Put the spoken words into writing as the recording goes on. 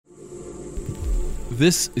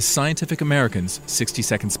This is Scientific American's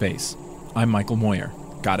 60-Second Space. I'm Michael Moyer.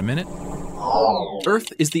 Got a minute?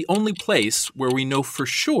 Earth is the only place where we know for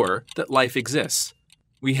sure that life exists.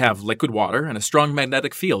 We have liquid water and a strong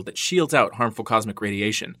magnetic field that shields out harmful cosmic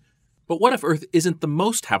radiation. But what if Earth isn't the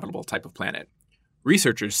most habitable type of planet?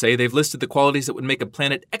 Researchers say they've listed the qualities that would make a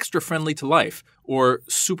planet extra friendly to life, or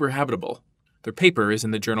superhabitable. Their paper is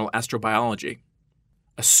in the journal Astrobiology.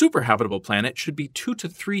 A superhabitable planet should be 2 to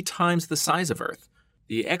 3 times the size of Earth.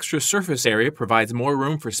 The extra surface area provides more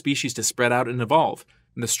room for species to spread out and evolve,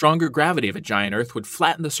 and the stronger gravity of a giant Earth would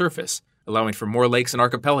flatten the surface, allowing for more lakes and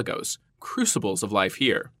archipelagos, crucibles of life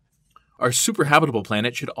here. Our superhabitable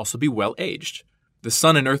planet should also be well-aged. The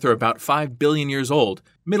Sun and Earth are about 5 billion years old,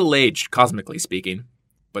 middle-aged cosmically speaking.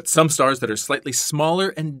 But some stars that are slightly smaller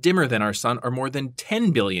and dimmer than our Sun are more than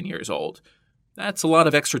 10 billion years old. That's a lot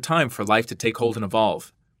of extra time for life to take hold and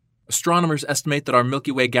evolve. Astronomers estimate that our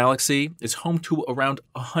Milky Way galaxy is home to around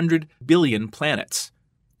 100 billion planets.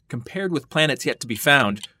 Compared with planets yet to be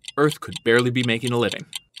found, Earth could barely be making a living.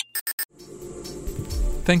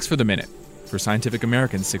 Thanks for the minute. For Scientific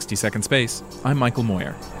American's 60-Second Space, I'm Michael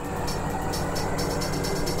Moyer.